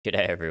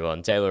G'day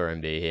everyone, Taylor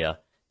MB here.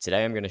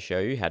 Today I'm going to show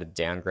you how to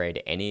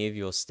downgrade any of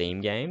your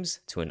Steam games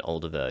to an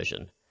older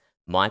version.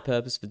 My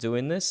purpose for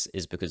doing this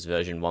is because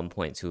version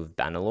 1.2 of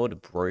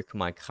Bannerlord broke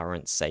my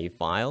current save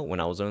file when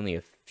I was only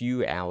a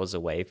few hours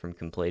away from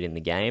completing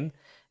the game,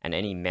 and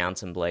any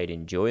Mountain Blade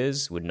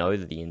enjoyers would know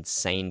that the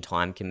insane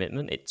time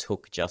commitment it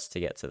took just to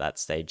get to that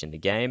stage in the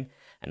game,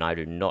 and I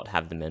do not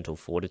have the mental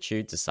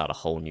fortitude to start a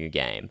whole new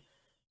game.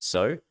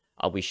 So,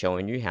 I'll be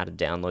showing you how to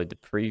download the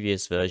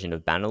previous version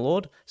of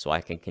Bannerlord so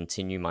I can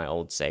continue my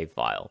old save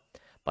file.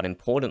 But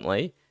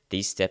importantly,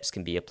 these steps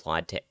can be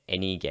applied to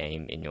any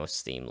game in your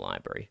Steam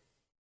library.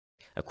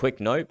 A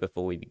quick note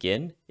before we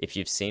begin, if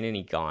you've seen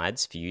any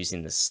guides for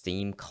using the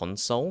Steam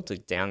console to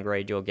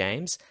downgrade your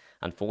games,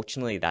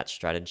 unfortunately that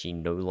strategy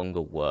no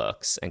longer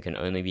works and can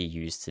only be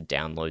used to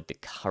download the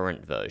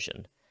current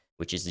version,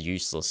 which is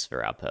useless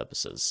for our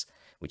purposes,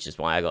 which is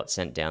why I got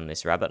sent down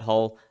this rabbit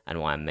hole and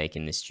why I'm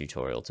making this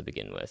tutorial to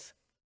begin with.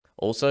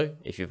 Also,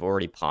 if you've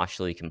already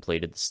partially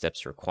completed the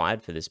steps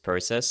required for this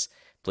process,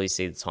 please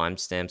see the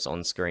timestamps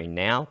on screen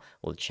now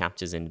or the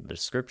chapters in the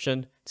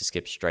description to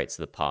skip straight to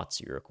the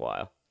parts you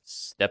require.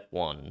 Step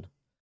 1.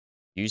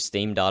 Use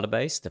Steam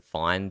Database to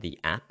find the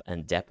app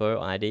and depot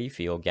ID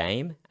for your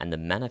game and the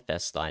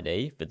manifest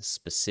ID for the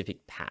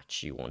specific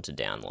patch you want to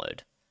download.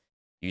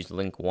 Use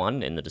link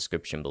 1 in the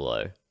description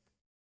below.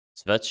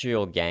 Search for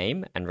your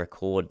game and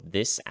record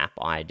this app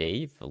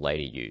ID for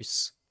later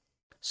use.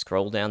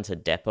 Scroll down to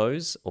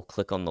depots or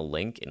click on the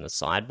link in the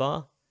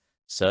sidebar.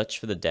 Search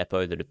for the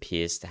depot that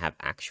appears to have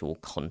actual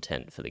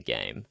content for the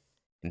game.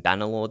 In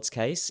Bannerlord's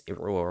case, it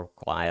will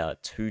require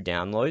 2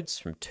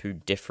 downloads from 2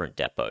 different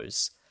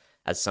depots,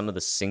 as some of the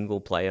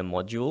single-player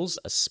modules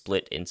are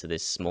split into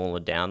this smaller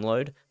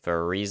download for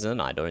a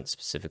reason I don't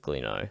specifically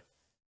know.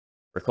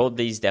 Record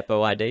these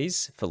depot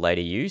IDs for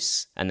later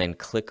use, and then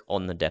click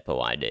on the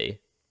depot ID.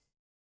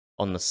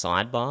 On the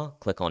sidebar,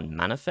 click on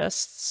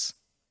Manifests.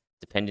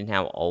 Depending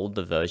how old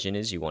the version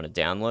is you want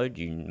to download,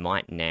 you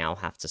might now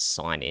have to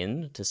sign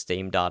in to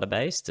Steam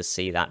Database to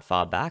see that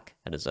far back,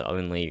 as it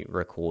only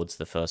records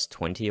the first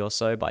 20 or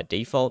so by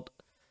default.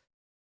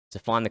 To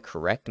find the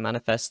correct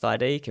manifest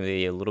ID can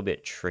be a little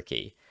bit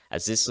tricky,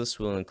 as this list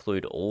will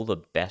include all the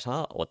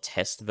beta or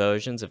test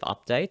versions of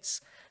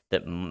updates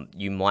that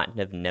you might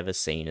have never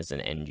seen as an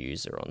end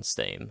user on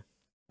Steam.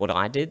 What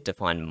I did to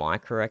find my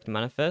correct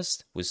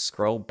manifest was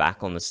scroll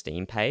back on the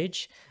Steam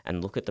page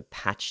and look at the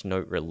patch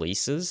note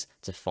releases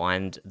to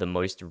find the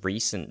most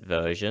recent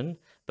version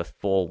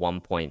before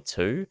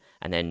 1.2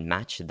 and then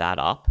match that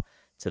up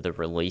to the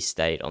release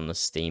date on the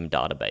Steam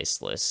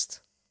database list.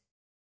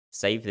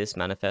 Save this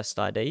manifest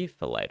ID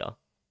for later.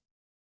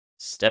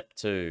 Step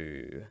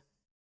 2.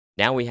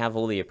 Now we have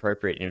all the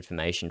appropriate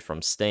information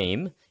from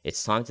Steam,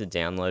 it's time to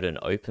download an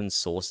open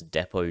source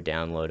depot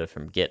downloader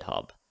from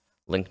GitHub.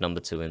 Link number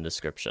 2 in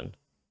description.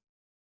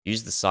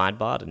 Use the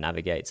sidebar to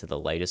navigate to the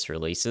latest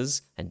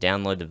releases and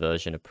download the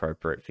version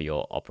appropriate for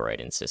your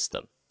operating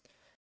system.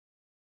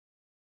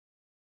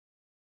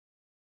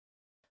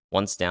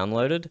 Once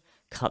downloaded,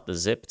 cut the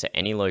zip to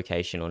any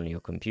location on your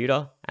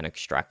computer and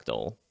extract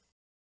all.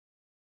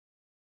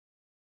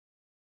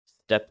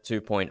 Step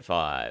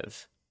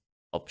 2.5.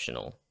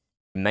 Optional.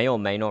 You may or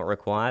may not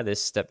require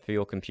this step for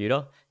your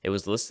computer. It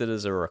was listed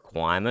as a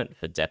requirement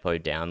for depot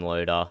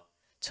downloader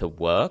to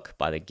work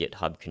by the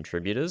GitHub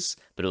contributors,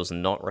 but it was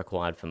not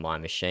required for my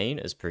machine,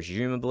 as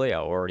presumably I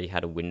already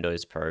had a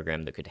Windows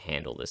program that could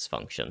handle this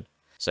function.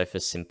 So for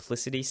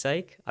simplicity's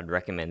sake, I'd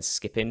recommend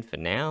skipping for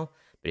now,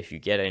 but if you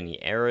get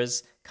any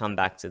errors, come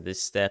back to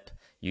this step,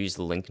 use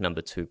the link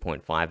number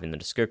 2.5 in the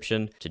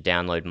description to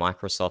download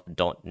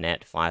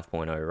Microsoft.NET 5.0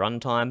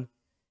 Runtime.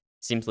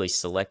 Simply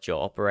select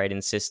your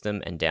operating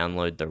system and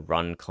download the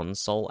Run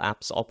Console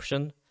Apps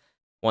option.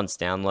 Once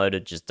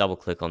downloaded, just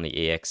double-click on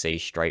the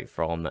exe straight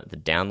from the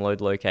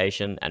download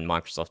location, and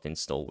Microsoft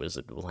Install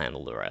Wizard will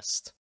handle the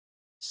rest.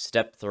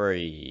 Step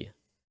 3.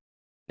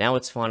 Now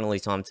it's finally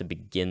time to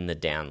begin the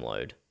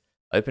download.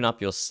 Open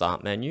up your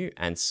Start menu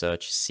and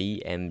search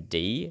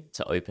CMD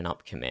to open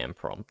up Command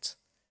Prompt.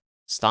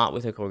 Start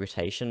with a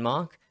quotation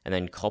mark, and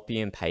then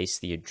copy and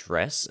paste the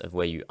address of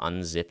where you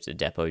unzipped a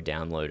depot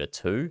downloader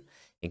to,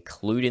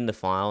 including the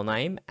file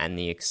name and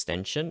the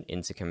extension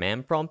into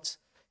Command Prompt.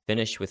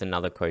 Finish with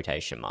another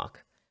quotation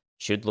mark.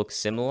 Should look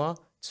similar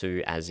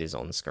to as is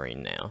on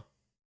screen now.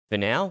 For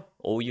now,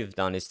 all you've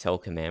done is tell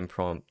Command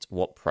Prompt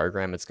what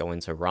program it's going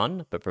to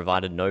run, but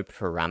provided no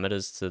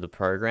parameters to the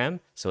program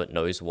so it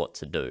knows what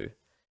to do.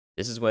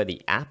 This is where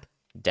the app,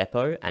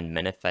 depot, and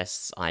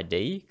manifests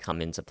ID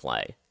come into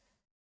play.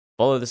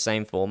 Follow the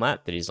same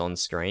format that is on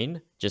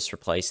screen, just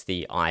replace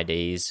the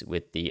IDs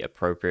with the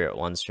appropriate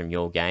ones from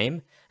your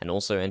game, and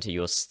also enter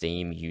your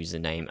Steam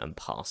username and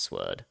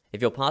password.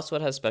 If your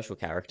password has special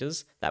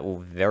characters, that will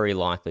very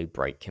likely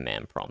break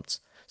Command Prompt.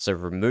 So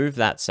remove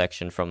that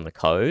section from the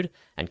code,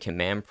 and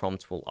Command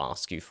Prompt will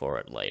ask you for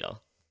it later.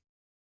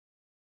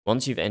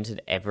 Once you've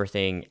entered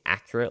everything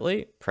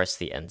accurately, press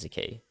the Enter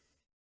key.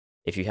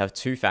 If you have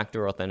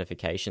two-factor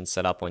authentication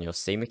set up on your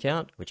Steam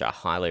account, which I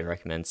highly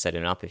recommend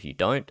setting up if you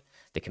don't,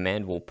 the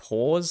command will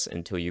pause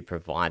until you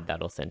provide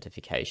that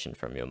authentication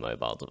from your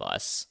mobile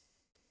device.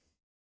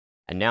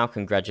 And now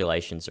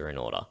congratulations are in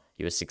order.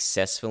 You are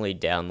successfully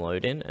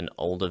downloading an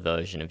older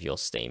version of your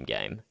Steam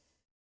game.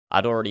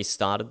 I'd already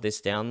started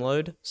this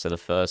download, so the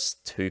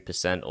first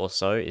 2% or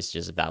so is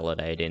just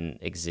validating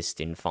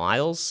existing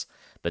files,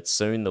 but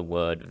soon the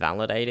word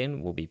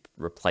validating will be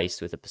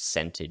replaced with a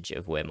percentage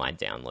of where my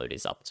download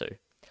is up to.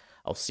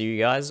 I'll see you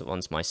guys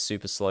once my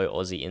super slow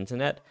Aussie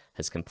internet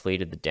has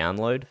completed the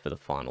download for the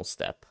final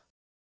step.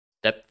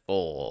 Step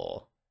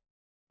 4.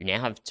 You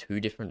now have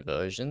 2 different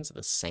versions of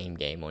the same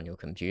game on your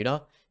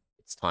computer.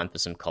 It's time for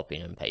some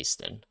copying and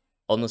pasting.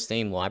 On the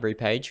Steam library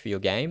page for your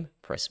game,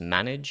 press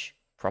Manage,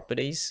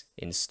 Properties,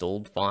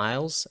 Installed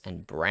Files,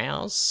 and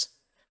Browse.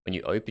 When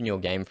you open your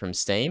game from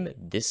Steam,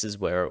 this is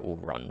where it will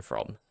run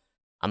from.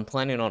 I'm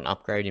planning on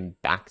upgrading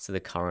back to the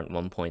current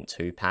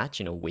 1.2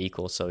 patch in a week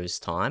or so's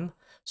time,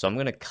 so I'm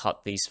going to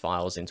cut these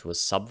files into a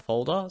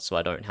subfolder so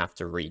I don't have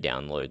to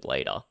re-download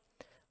later.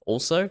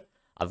 Also,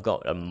 I've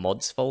got a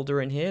mods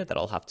folder in here that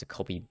I'll have to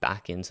copy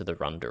back into the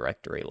run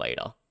directory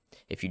later.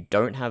 If you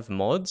don't have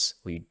mods,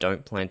 or you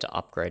don't plan to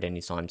upgrade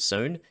anytime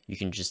soon, you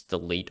can just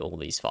delete all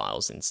these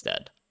files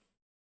instead.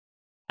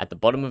 At the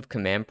bottom of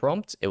command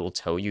prompt, it will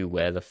tell you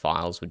where the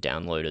files were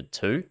downloaded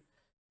to.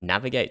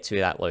 Navigate to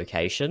that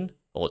location,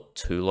 or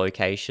 2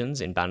 locations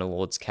in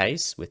Bannerlord's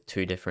case, with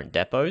 2 different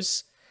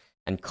depots,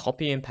 and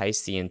copy and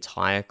paste the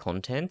entire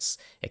contents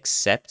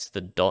except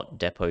the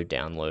 .depot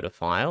downloader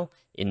file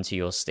into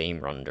your Steam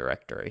run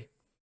directory.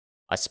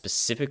 I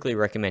specifically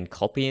recommend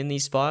copying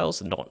these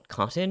files, not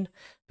cutting,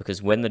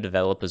 because when the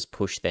developers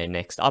push their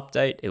next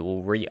update, it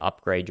will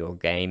re-upgrade your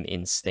game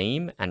in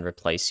Steam and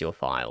replace your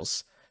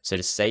files. So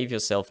to save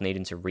yourself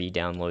needing to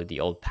re-download the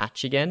old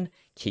patch again,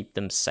 keep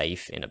them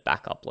safe in a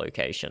backup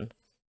location.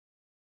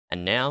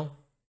 And now,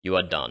 you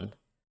are done.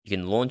 You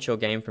can launch your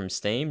game from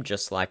Steam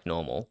just like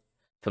normal.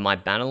 For my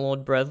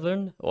Bannerlord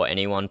brethren, or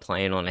anyone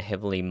playing on a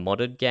heavily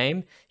modded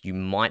game, you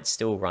might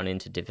still run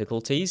into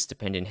difficulties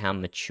depending how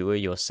mature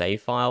your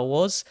save file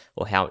was,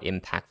 or how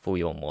impactful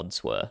your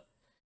mods were.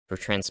 For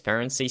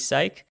transparency's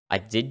sake, I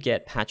did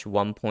get patch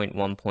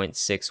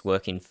 1.1.6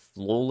 working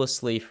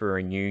flawlessly for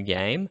a new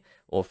game,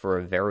 or for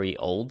a very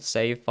old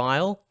save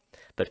file,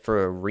 but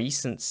for a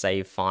recent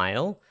save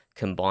file,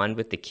 combined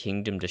with the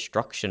Kingdom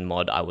Destruction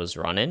mod I was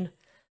running,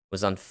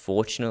 was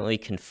unfortunately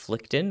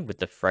conflicting with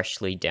the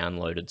freshly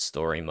downloaded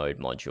story mode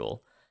module.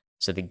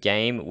 So the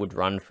game would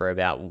run for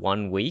about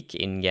 1 week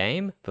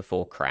in-game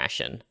before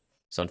crashing.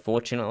 So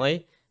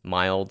unfortunately,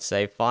 my old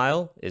save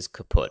file is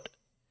kaput.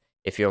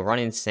 If you're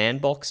running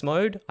sandbox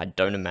mode, I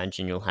don't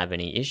imagine you'll have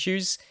any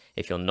issues.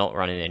 If you're not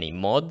running any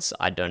mods,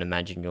 I don't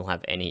imagine you'll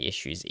have any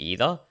issues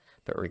either.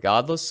 But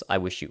regardless, I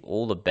wish you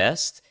all the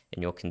best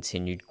in your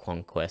continued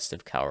conquest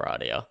of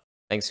Calradia.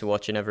 Thanks for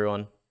watching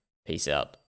everyone. Peace out.